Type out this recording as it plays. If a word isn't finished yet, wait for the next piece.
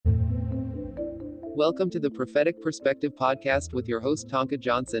Welcome to the Prophetic Perspective Podcast with your host Tonka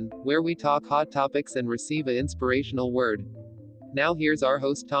Johnson, where we talk hot topics and receive an inspirational word. Now here's our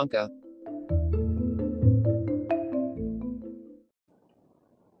host Tonka.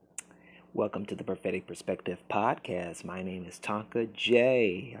 Welcome to the Prophetic Perspective Podcast. My name is Tonka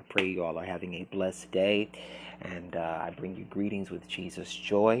J. I pray you all are having a blessed day, and I bring you greetings with Jesus'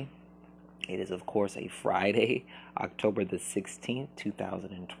 joy. It is, of course, a Friday, October the 16th,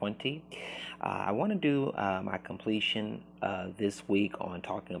 2020. I want to do my completion this week on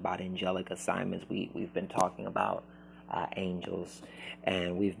talking about angelic assignments. We've been talking about angels,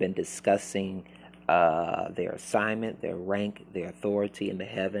 and we've been discussing their assignment, their rank, their authority in the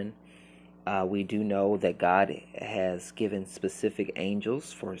heaven. We do know that God has given specific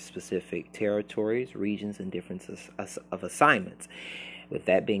angels for specific territories, regions, and differences of assignments. With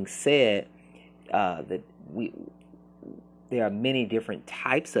that being said, there are many different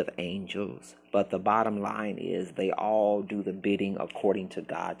types of angels, but the bottom line is they all do the bidding according to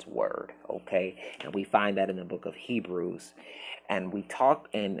God's word, okay? And we find that in the book of Hebrews. And we talk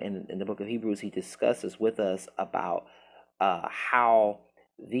in the book of Hebrews, he discusses with us about how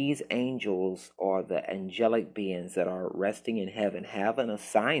these angels, or the angelic beings that are resting in heaven, have an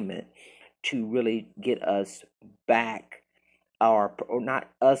assignment to really get us back, or not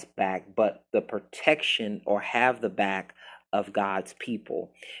us back, but the protection, or have the back of God's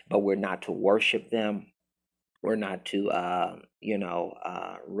people. But we're not to worship them. We're not to,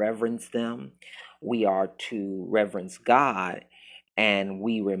 reverence them. We are to reverence God, and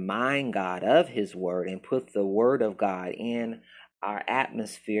we remind God of his word and put the word of God in our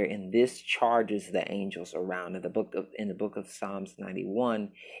atmosphere, and this charges the angels around. In the book of Psalms 91,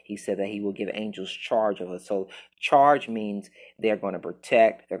 he said that he will give angels charge of us. So charge means they're going to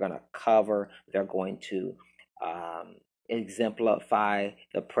protect, they're going to cover, they're going to exemplify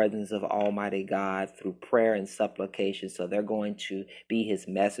the presence of Almighty God through prayer and supplication. So they're going to be his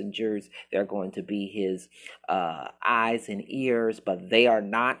messengers. They're going to be his eyes and ears, but they are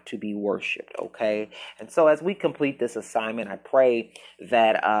not to be worshipped, okay? And so as we complete this assignment, I pray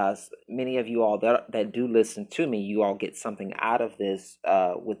that many of you all that do listen to me, you all get something out of this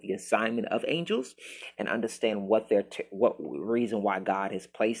with the assignment of angels, and understand what reason why God has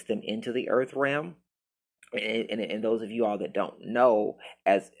placed them into the earth realm. And those of you all that don't know,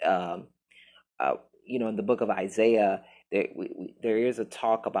 as in the book of Isaiah, there is a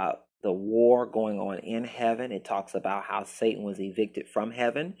talk about the war going on in heaven. It talks about how Satan was evicted from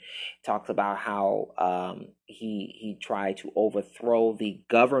heaven. It talks about how he tried to overthrow the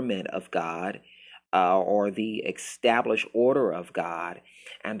government of God, or the established order of God.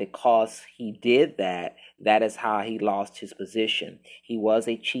 And because he did that, that is how he lost his position. He was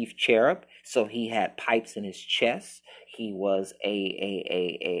a chief cherub, so he had pipes in his chest. He was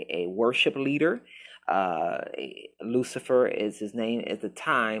a worship leader. Lucifer is his name at the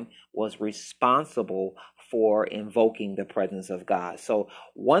time, was responsible for invoking the presence of God. So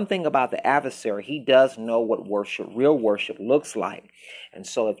one thing about the adversary, he does know what real worship looks like. And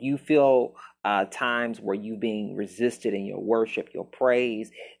so if you feel times where you being resisted in your worship, your praise,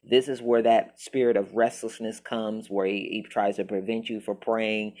 this is where that spirit of restlessness comes, where he tries to prevent you from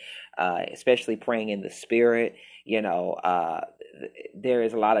praying, especially praying in the spirit. There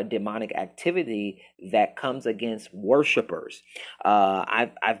is a lot of demonic activity that comes against worshipers.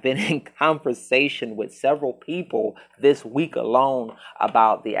 I've been in conversation with several people this week alone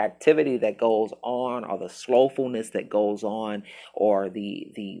about the activity that goes on, or the slowfulness that goes on, or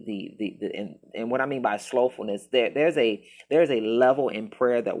and what I mean by slowfulness, there's a level in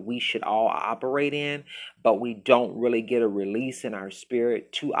prayer that we should all operate in, but we don't really get a release in our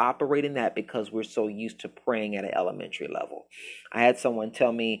spirit to operate in that because we're so used to praying at an elementary level. I had someone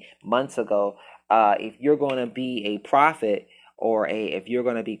tell me months ago, if you're going to be a prophet, or if you're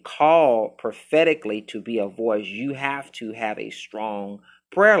going to be called prophetically to be a voice, you have to have a strong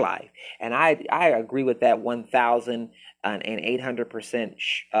prayer life. And I agree with that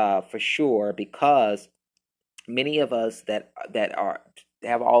 1,800% for sure, because many of us that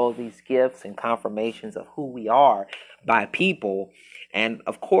have all of these gifts and confirmations of who we are by people, and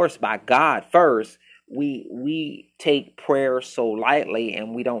of course by God first, we take prayer so lightly,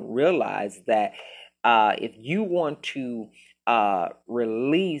 and we don't realize that if you want to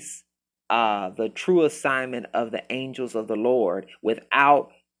release the true assignment of the angels of the Lord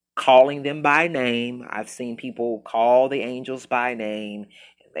without calling them by name. I've seen people call the angels by name.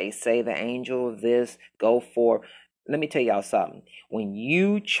 They say the angel of this, go for. Let me tell y'all something. When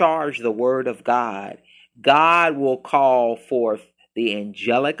you charge the word of God, God will call forth the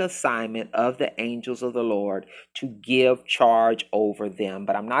angelic assignment of the angels of the Lord to give charge over them.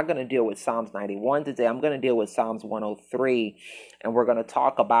 But I'm not going to deal with Psalms 91 today. I'm going to deal with Psalms 103, and we're going to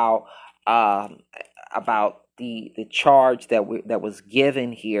talk about the charge that was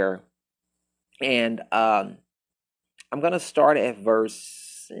given here. And I'm going to start at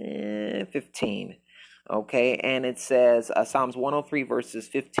verse 15. Okay, and it says Psalms 103 verses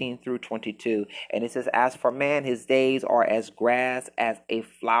 15 through 22, and it says, "As for man, his days are as grass, as a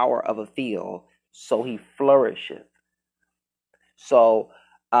flower of a field, so he flourisheth. So,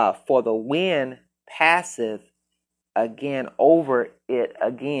 for the wind passeth again over it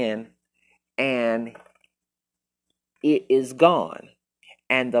again, and it is gone,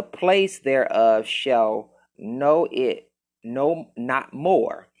 and the place thereof shall know it no not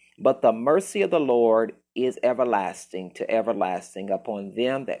more. But the mercy of the Lord is everlasting to everlasting upon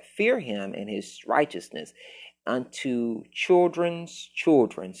them that fear him, and his righteousness unto children's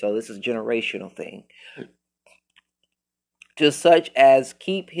children." So this is a generational thing. "To such as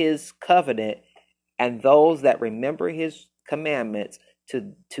keep his covenant, and those that remember his commandments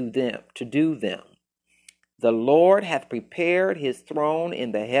to do them. The Lord hath prepared his throne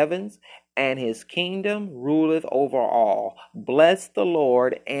in the heavens, and his kingdom ruleth over all. Bless the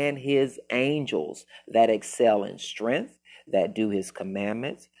Lord and his angels that excel in strength, that do his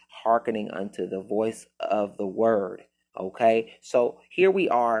commandments, hearkening unto the voice of the word." Okay, so here we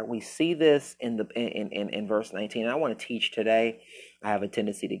are. We see this in verse 19. I want to teach today. I have a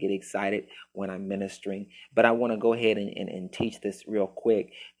tendency to get excited when I'm ministering, but I want to go ahead and teach this real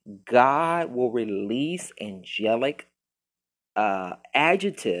quick. God will release angelic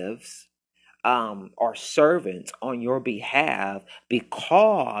adjectives or servants on your behalf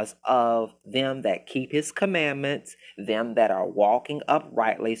because of them that keep his commandments, them that are walking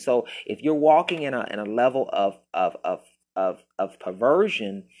uprightly. So if you're walking in a level of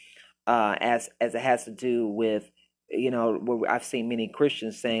perversion, as it has to do with, where I've seen many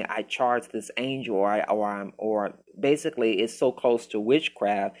Christians saying, "I charge this angel," or basically it's so close to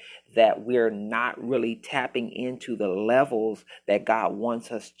witchcraft that we're not really tapping into the levels that God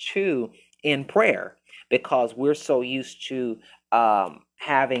wants us to in prayer, because we're so used to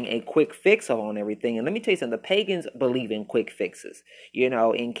having a quick fix on everything. And let me tell you something, the pagans believe in quick fixes,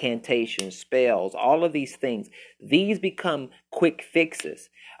 incantations, spells, all of these things. These become quick fixes.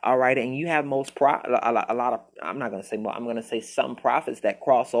 All right, and you have a lot of, I'm not going to say more, I'm going to say some prophets that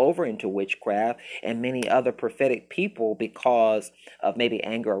cross over into witchcraft, and many other prophetic people, because of maybe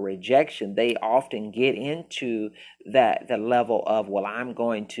anger or rejection, they often get into the level of, well, I'm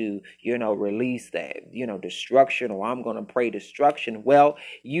going to, release that, destruction, or I'm going to pray destruction. Well,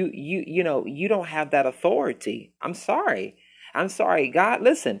 you don't have that authority. I'm sorry. God,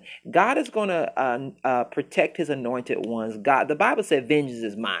 listen, God is going to protect his anointed ones. God, the Bible said, "Vengeance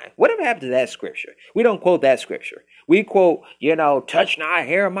is mine." Whatever happened to that scripture? We don't quote that scripture. We quote, "Touch not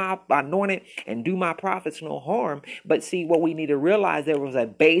hair of my anointed, and do my prophets no harm." But see, what we need to realize, there was a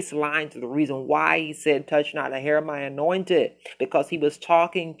baseline to the reason why he said, "Touch not the hair of my anointed," because he was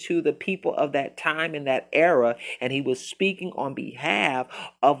talking to the people of that time in that era, and he was speaking on behalf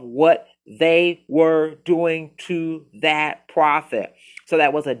of what they were doing to that prophet. So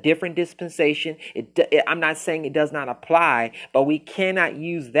that was a different dispensation. I'm not saying it does not apply, but we cannot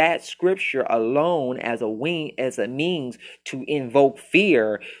use that scripture alone as a means to invoke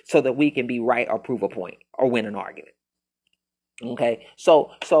fear so that we can be right or prove a point or win an argument. Okay,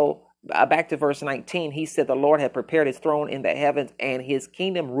 so back to verse 19, he said, "The Lord had prepared his throne in the heavens, and his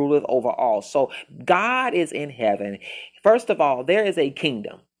kingdom ruleth over all." So God is in heaven. First of all, there is a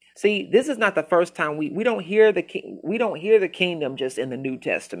kingdom. See, this is not the first time we don't hear the kingdom just in the New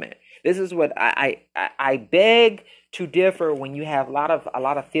Testament. This is what I beg to differ when you have a lot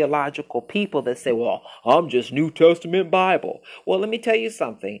of theological people that say, "Well, I'm just New Testament Bible." Well, let me tell you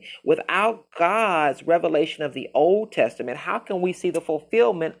something. Without God's revelation of the Old Testament, how can we see the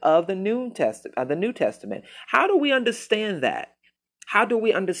fulfillment of the New Testament? How do we understand that? How do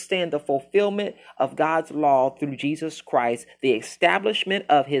we understand the fulfillment of God's law through Jesus Christ, the establishment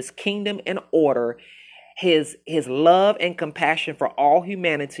of his kingdom and order, his love and compassion for all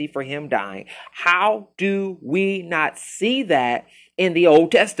humanity, for him dying? How do we not see that in the Old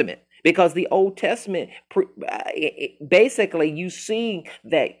Testament? Because the Old Testament, basically, you see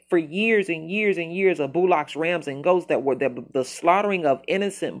that for years and years and years of bullocks, rams, and goats, that were the slaughtering of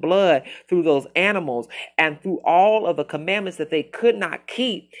innocent blood through those animals, and through all of the commandments that they could not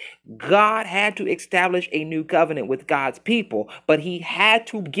keep, God had to establish a new covenant with God's people. But he had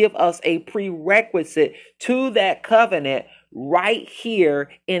to give us a prerequisite to that covenant right here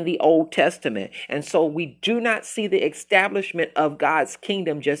in the Old Testament. And so we do not see the establishment of God's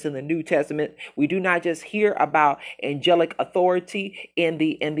kingdom just in the New Testament. We do not just hear about angelic authority in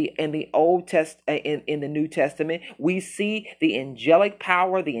the Old in the New Testament. We see the angelic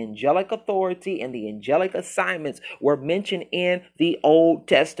power, the angelic authority, and the angelic assignments were mentioned in the Old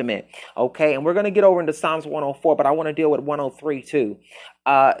Testament. Okay, and we're going to get over into Psalms 104, but I want to deal with 103 too.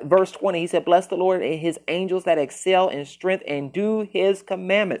 Verse 20, he said, bless the Lord and his angels that excel in strength and do his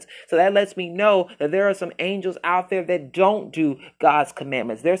commandments. So that lets me know that there are some angels out there that don't do God's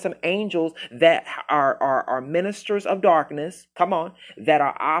commandments. There's some angels that are ministers of darkness, come on, that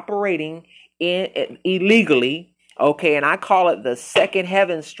are operating illegally. Okay, and I call it the second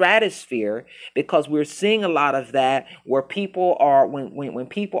heaven stratosphere because we're seeing a lot of that where people are, when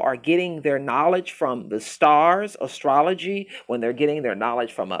people are getting their knowledge from the stars, astrology, when they're getting their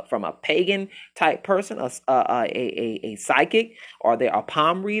knowledge from a pagan type person, a psychic, or they're a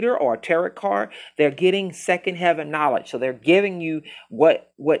palm reader or a tarot card, they're getting second heaven knowledge. So they're giving you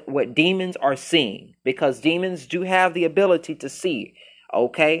what demons are seeing, because demons do have the ability to see.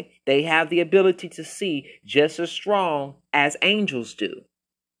 Okay, they have the ability to see just as strong as angels do.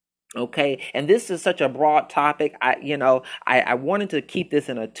 Okay, and this is such a broad topic. I wanted to keep this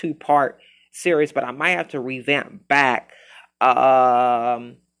in a 2-part series, but I might have to revamp back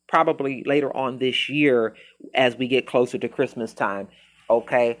probably later on this year as we get closer to Christmas time.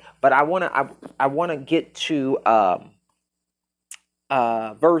 Okay, but I want to get to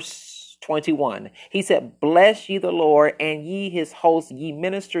verse 21. He said, bless ye the Lord and ye his hosts, ye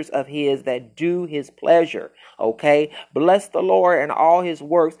ministers of his that do his pleasure. Okay. Bless the Lord and all his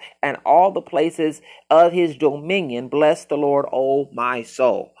works and all the places of his dominion. Bless the Lord, O my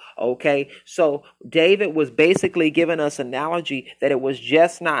soul. Okay. So David was basically giving us an analogy that it was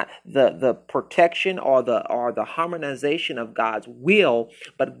just not the protection or the harmonization of God's will,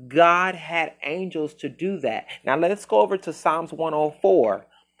 but God had angels to do that. Now let's go over to Psalms 104.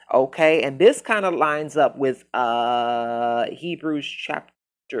 Okay, and this kind of lines up with Hebrews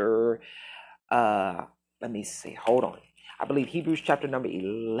chapter, let me see, hold on. I believe Hebrews chapter number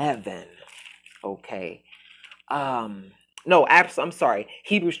 11. Okay. No, I'm sorry.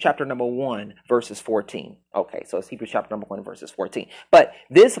 Hebrews chapter number 1, verses 14. Okay, so it's Hebrews chapter number 1, verses 14. But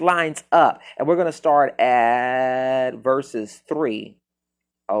this lines up, and we're going to start at verses 3.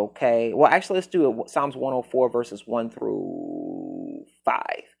 Okay, well, actually, let's do it. Psalms 104, verses 1 through 5.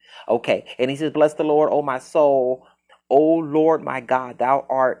 Okay, and he says, bless the Lord, O my soul, O Lord my God, thou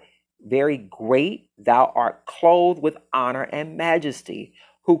art very great, thou art clothed with honor and majesty,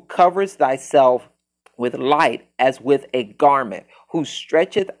 who coverest thyself with light as with a garment, who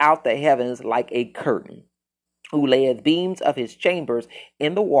stretcheth out the heavens like a curtain, who layeth beams of his chambers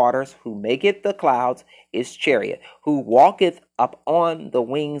in the waters, who maketh the clouds his chariot, who walketh up on the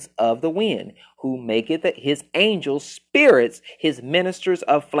wings of the wind, who maketh his angels spirits, his ministers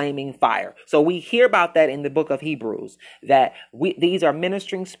of flaming fire. So we hear about that in the book of Hebrews, that these are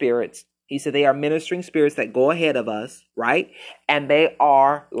ministering spirits. He said they are ministering spirits that go ahead of us, right? And they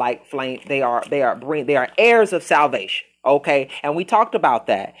are like flame. They are heirs of salvation. Okay, and we talked about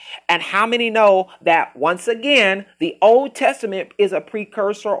that. And how many know that, once again, the Old Testament is a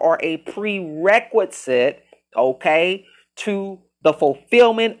precursor or a prerequisite, okay, to the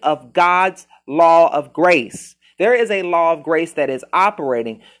fulfillment of God's law of grace. There is a law of grace that is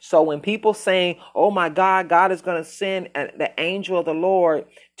operating. So when people saying, oh my God, God is going to send the angel of the Lord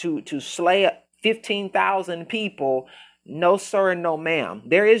to slay 15,000 people, no sir and no ma'am.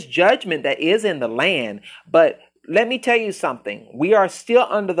 There is judgment that is in the land, but let me tell you something. We are still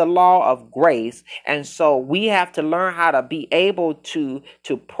under the law of grace. And so we have to learn how to be able to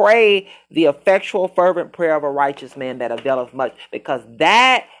pray the effectual, fervent prayer of a righteous man that availeth much, because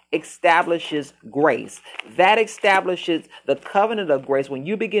that establishes grace. That establishes the covenant of grace. When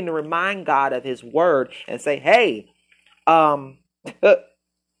you begin to remind God of his word and say, hey, God,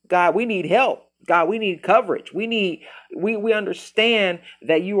 we need help. God, we need coverage. We understand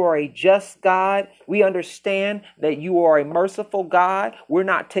that you are a just God. We understand that you are a merciful God. We're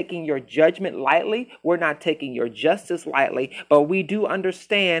not taking your judgment lightly. We're not taking your justice lightly, but we do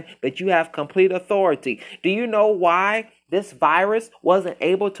understand that you have complete authority. Do you know why this virus wasn't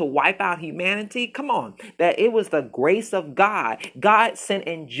able to wipe out humanity? Come on, that it was the grace of God. God sent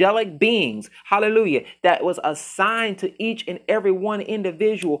angelic beings, hallelujah, that was assigned to each and every one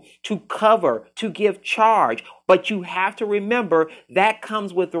individual to cover, to give charge. But you have to remember that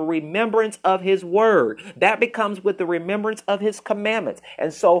comes with the remembrance of his word. That becomes with the remembrance of his commandments.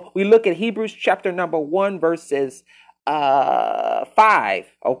 And so we look at Hebrews chapter number 1, verses 5,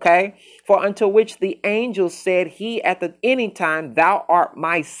 okay? For unto which the angel said, he at the any time, thou art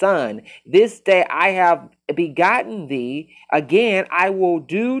my son. This day I have begotten thee. Again, I will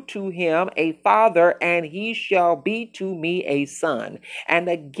do to him a father, and he shall be to me a son. And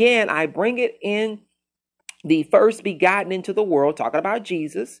again, I bring it in the first begotten into the world, talking about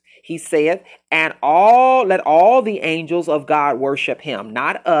Jesus. He saith, and let all the angels of God worship him,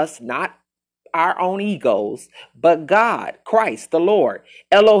 not us, not our own egos, but God, Christ, the Lord,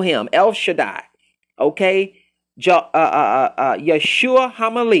 Elohim, El Shaddai, okay, Yeshua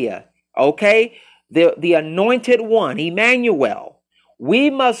HaMashiach, okay, the anointed one, Emmanuel.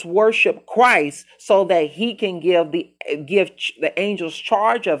 We must worship Christ so that he can give the angels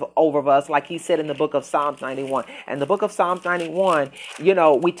charge over us, like he said in the book of Psalms 91. And the book of Psalms 91,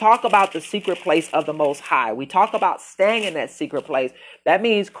 we talk about the secret place of the Most High. We talk about staying in that secret place. That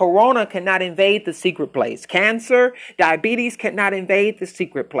means corona cannot invade the secret place. Cancer, diabetes cannot invade the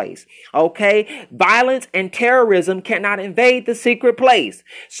secret place. Okay? Violence and terrorism cannot invade the secret place.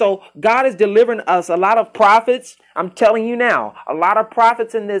 So God is delivering us a lot of prophets. I'm telling you now, a lot of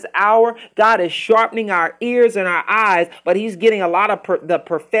prophets in this hour. God is sharpening our ears and our eyes, but he's getting a lot of the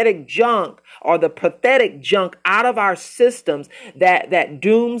prophetic junk or the pathetic junk out of our systems, that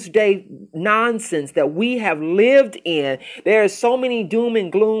doomsday nonsense that we have lived in. There are so many doom and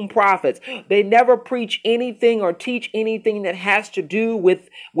gloom prophets. They never preach anything or teach anything that has to do with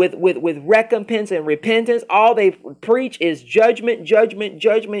recompense and repentance. All they preach is judgment, judgment,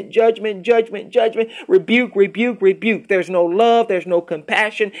 judgment, judgment, judgment, judgment, rebuke, rebuke, rebuke. There's no love. There's no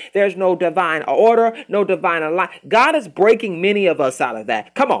compassion. There's no divine order, no divine alignment. God is breaking many of us out of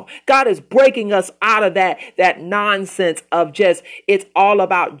that. Come on. God is breaking us out of that nonsense of just, it's all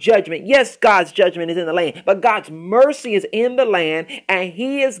about judgment. Yes, God's judgment is in the land, but God's mercy is in the land, and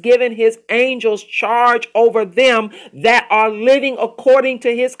he is giving his angels charge over them that are living according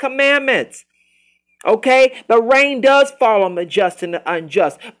to his commandments. Okay, the rain does fall on the just and the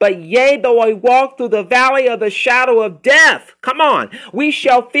unjust, but yea, though I walk through the valley of the shadow of death, come on, we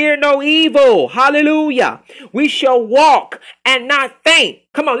shall fear no evil. Hallelujah. We shall walk and not faint.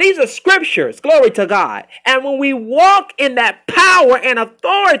 Come on, these are scriptures. Glory to God. And when we walk in that power and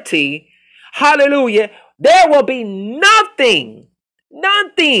authority, hallelujah, there will be nothing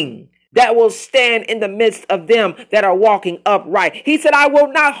that will stand in the midst of them that are walking upright. He said, I will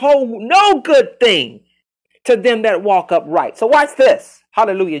not hold no good thing to them that walk upright. So watch this.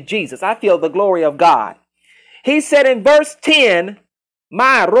 Hallelujah, Jesus. I feel the glory of God. He said in verse 10,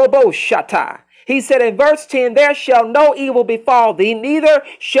 my robo shata. He said in verse 10, there shall no evil befall thee, neither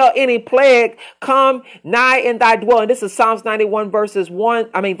shall any plague come nigh in thy dwelling. This is Psalms 91 verses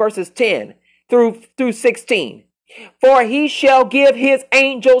 10 through 16. For he shall give his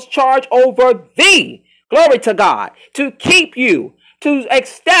angels charge over thee. Glory to God. To keep you, to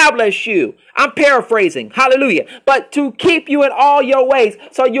establish you. I'm paraphrasing. Hallelujah. But to keep you in all your ways.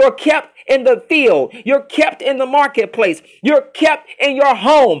 So you're kept in the field. You're kept in the marketplace. You're kept in your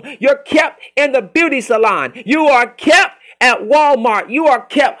home. You're kept in the beauty salon. You are kept at Walmart. You are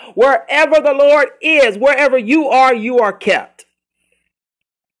kept wherever the Lord is. Wherever you are kept.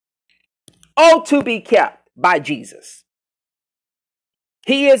 Oh, to be kept by Jesus.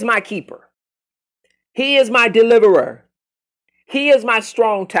 He is my keeper. He is my deliverer. He is my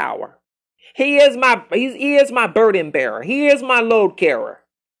strong tower. He is my burden bearer. He is my load carrier.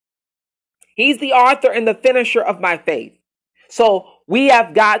 He's the author and the finisher of my faith. So we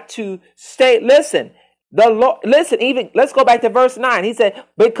have got to stay. Listen, let's go back to verse 9. He said,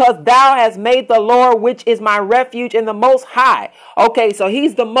 because thou hast made the Lord, which is my refuge, in the Most High. Okay, so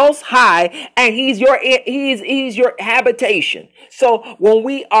he's the Most High, and he's your habitation. So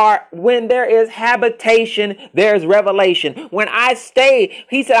when there is habitation, there's revelation. When I stay,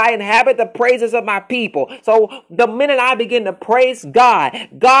 he said, I inhabit the praises of my people. So the minute I begin to praise God,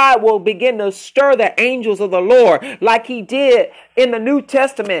 God will begin to stir the angels of the Lord, like he did in the New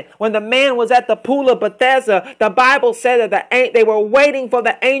Testament when the man was at the pool of Bethesda. The Bible said that they were waiting for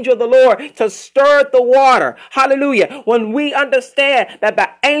the angel of the Lord to stir the water. Hallelujah. When we understand that the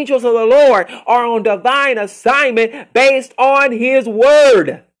angels of the Lord are on divine assignment based on his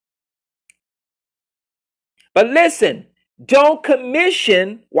word. But listen, don't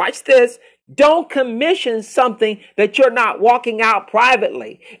commission, watch this, don't commission something that you're not walking out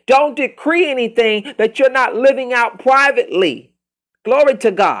privately. Don't decree anything that you're not living out privately. Glory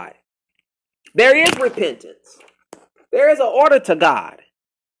to God. There is repentance. There is an order to God.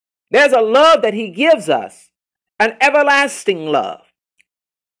 There's a love that he gives us, an everlasting love.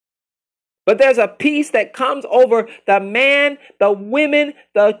 But there's a peace that comes over the man, the women,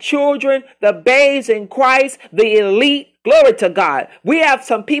 the children, the babes in Christ, the elite. Glory to God. We have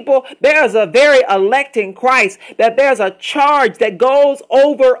some people, there's a very elect in Christ, that there's a charge that goes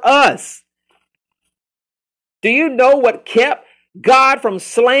over us. Do you know what kept God from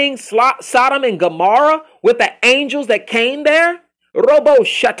slaying Sodom and Gomorrah with the angels that came there? Robo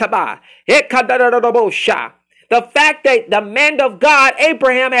shataba. The fact that the man of God,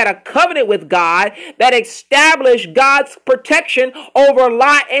 Abraham, had a covenant with God that established God's protection over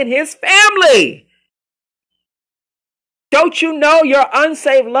Lot and his family. Don't you know your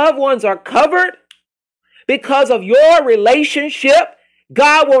unsaved loved ones are covered? Because of your relationship,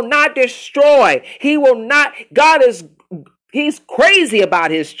 God will not destroy. He will not. He's crazy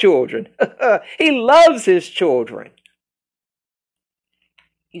about his children. He loves his children.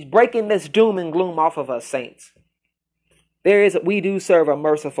 He's breaking this doom and gloom off of us, saints. We do serve a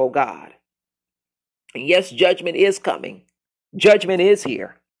merciful God. And yes, judgment is coming. Judgment is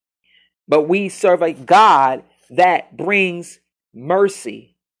here. But we serve a God that brings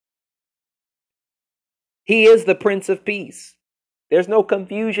mercy. He is the Prince of Peace. There's no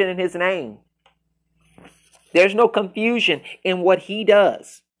confusion in his name. There's no confusion in what he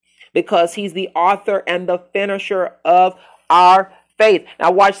does, because he's the author and the finisher of our faith.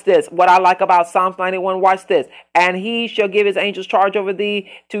 Now watch this. What I like about Psalms 91, watch this. And he shall give his angels charge over thee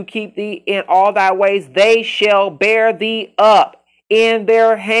to keep thee in all thy ways. They shall bear thee up in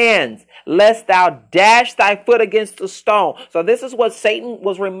their hands, lest thou dash thy foot against a stone. So this is what Satan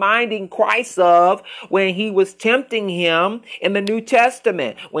was reminding Christ of when he was tempting him in the New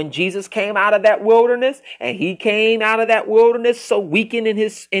Testament. When Jesus came out of that wilderness, and he came out of that wilderness so weakened in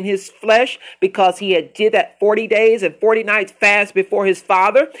his flesh, because he had did that 40 days and 40 nights fast before his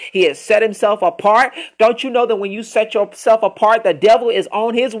Father. He had set himself apart. Don't you know that when you set yourself apart, the devil is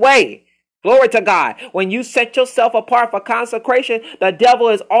on his way? Glory to God. When you set yourself apart for consecration, the devil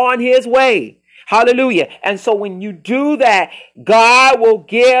is on his way. Hallelujah. And so when you do that, God will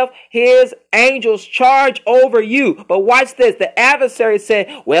give his angels charge over you. But watch this. The adversary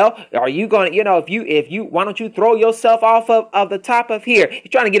said, well, are you going to, why don't you throw yourself off of the top of here?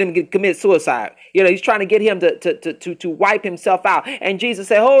 He's trying to get him to commit suicide. He's trying to get him to wipe himself out. And Jesus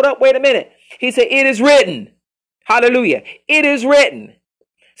said, hold up, wait a minute. He said, it is written. Hallelujah. It is written.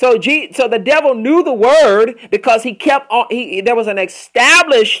 So the devil knew the word, because he kept on. There was an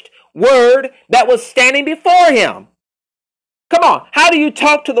established word that was standing before him. Come on, how do you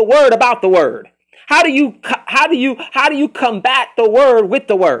talk to the word about the word? How do you combat the word with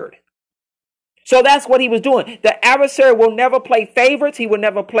the word? So that's what he was doing. The adversary will never play favorites. He will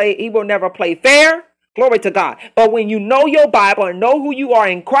never play fair. Glory to God. But when you know your Bible and know who you are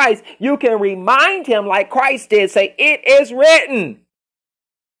in Christ, you can remind him like Christ did. Say, it is written.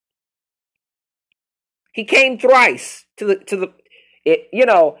 He came thrice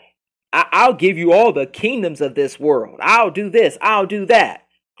I'll give you all the kingdoms of this world. I'll do this. I'll do that.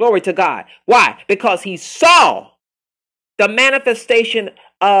 Glory to God. Why? Because he saw the manifestation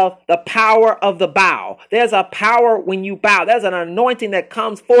of the power of the bow. There's a power when you bow. There's an anointing that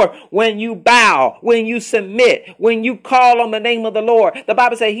comes forth when you bow, when you submit, when you call on the name of the Lord. The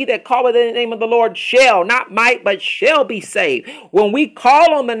Bible says, he that calleth in the name of the Lord shall, not might, but shall be saved. When we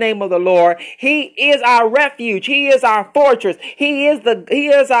call on the name of the Lord, he is our refuge. He is our fortress. He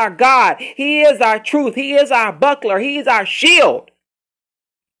is our God. He is our truth. He is our buckler. He is our shield.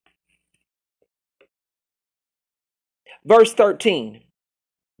 Verse 13.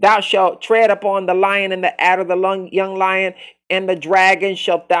 Thou shalt tread upon the lion and the adder, the young lion, and the dragon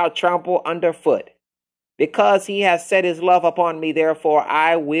shalt thou trample underfoot. Because he has set his love upon me, therefore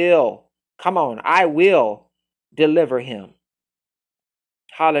I will deliver him.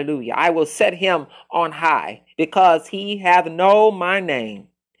 Hallelujah. I will set him on high, because he hath known my name.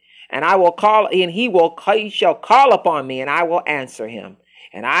 And he shall call upon me, and I will answer him.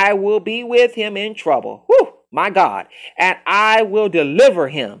 And I will be with him in trouble. Whew! My God, and I will deliver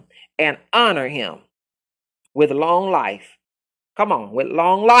him and honor him with long life. Come on, with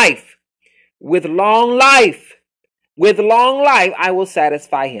long life. With long life. With long life, I will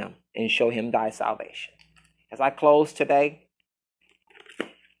satisfy him and show him thy salvation. As I close today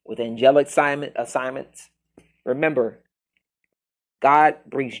with angelic assignments, remember, God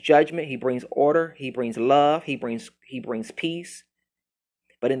brings judgment. He brings order. He brings love. He brings peace.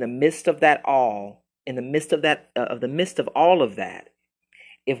 But in the midst of that all, in the midst of all of that,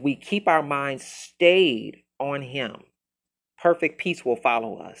 if we keep our minds stayed on him, perfect peace will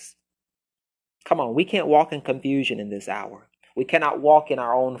follow us. Come on, we can't walk in confusion in this hour. We cannot walk in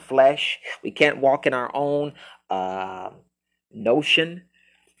our own flesh. We can't walk in our own notion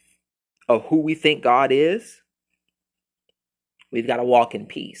of who we think God is, we've got to walk in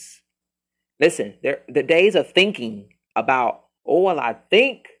peace. Listen, the days of thinking about, oh, well, I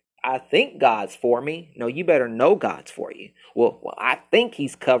think God's for me. No, you better know God's for you. Well, I think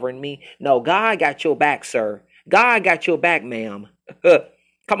he's covering me. No, God got your back, sir. God got your back, ma'am.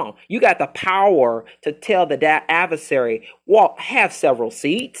 Come on. You got the power to tell the adversary, walk, have several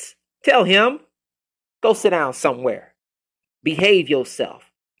seats. Tell him, go sit down somewhere. Behave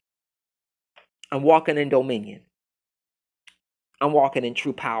yourself. I'm walking in dominion. I'm walking in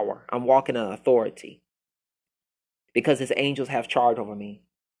true power. I'm walking in authority. Because his angels have charge over me.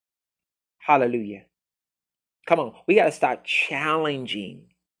 Hallelujah. Come on. We got to start challenging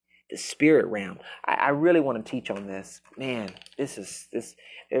the spirit realm. I really want to teach on this. Man,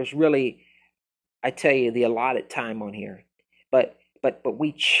 there's really, I tell you, the allotted time on here. But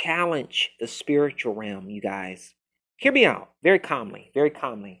we challenge the spiritual realm, you guys. Hear me out. Very calmly, very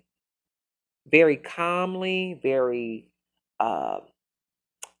calmly. Very calmly, I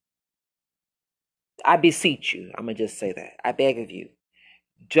beseech you. I'm going to just say that. I beg of you.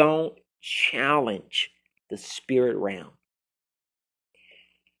 Don't challenge the spirit realm.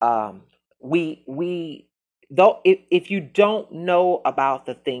 Though if you don't know about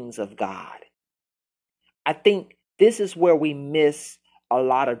the things of God, I think this is where we miss a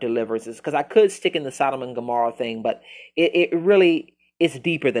lot of deliverances. Because I could stick in the Sodom and Gomorrah thing, but it really is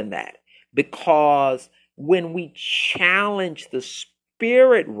deeper than that. Because when we challenge the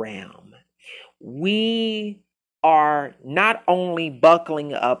spirit realm, we are not only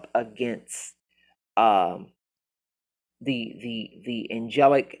buckling up against the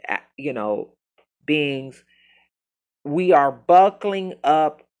angelic, beings. We are buckling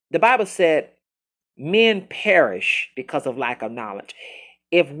up. The Bible said men perish because of lack of knowledge.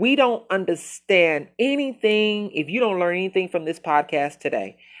 If we don't understand anything, if you don't learn anything from this podcast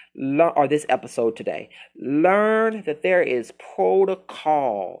today, or this episode today, learn that there is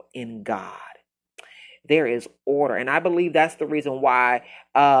protocol in God. There is order. And I believe that's the reason why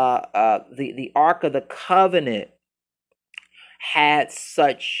the Ark of the Covenant had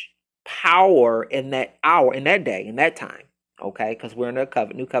such power in that hour, in that day, in that time. Okay, because we're in a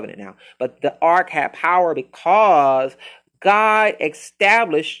new covenant now. But the ark had power because God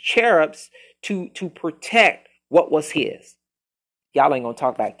established cherubs to protect what was his. Y'all ain't gonna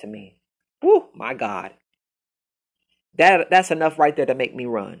talk back to me. Woo, my God. That's enough right there to make me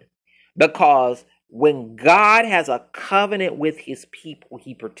run. Because when God has a covenant with his people,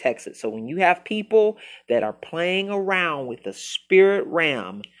 he protects it. So when you have people that are playing around with the spirit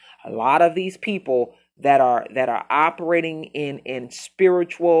realm, a lot of these people that are operating in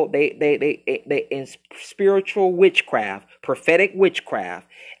spiritual, they in spiritual witchcraft, prophetic witchcraft,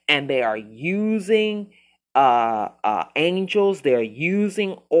 and they are using angels, they're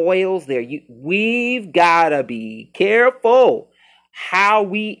using oils, we've got to be careful how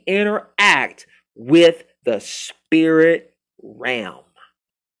we interact with the spirit realm.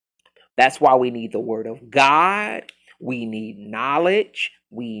 That's why we need the word of God. We need knowledge.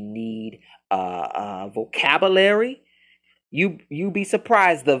 We need vocabulary. You be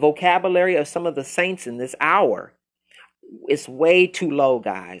surprised, the vocabulary of some of the saints in this hour is way too low,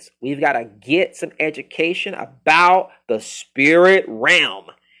 guys. We've got to get some education about the spirit realm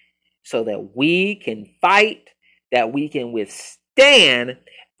so that we can fight, that we can withstand,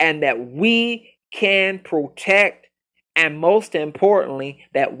 and that we can protect, and most importantly,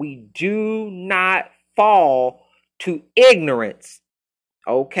 that we do not fall to ignorance.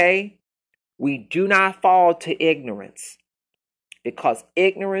 Okay? We do not fall to ignorance, because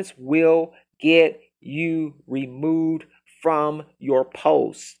ignorance will get you removed from your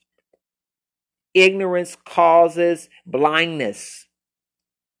post. Ignorance causes blindness.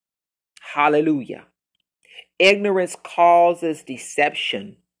 Hallelujah. Ignorance causes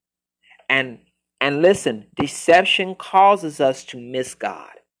deception. And listen, deception causes us to miss God.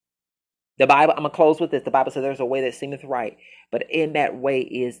 The Bible, I'm going to close with this. The Bible says there's a way that seemeth right, but in that way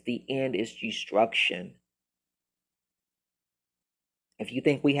is the end is destruction. If you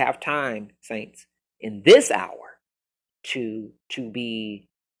think we have time, saints, in this hour to be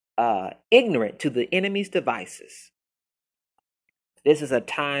ignorant to the enemy's devices, this is a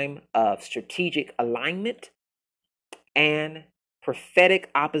time of strategic alignment and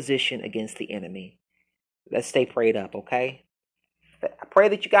prophetic opposition against the enemy. Let's stay prayed up, okay? I pray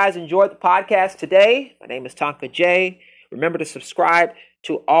that you guys enjoyed the podcast today. My name is Tonka J. Remember to subscribe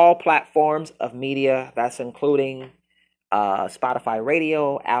to all platforms of media. That's including Spotify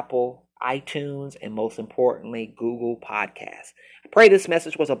Radio, Apple, iTunes, and most importantly, Google Podcasts. I Pray this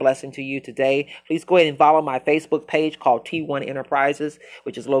message was a blessing to you today. Please go ahead and follow my Facebook page called T1 Enterprises,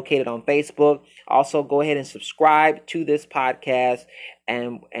 which is located on Facebook. Also, go ahead and subscribe to this podcast,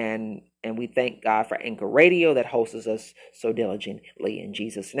 and we thank God for Anchor Radio that hosts us so diligently. In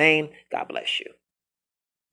Jesus' name, God bless you.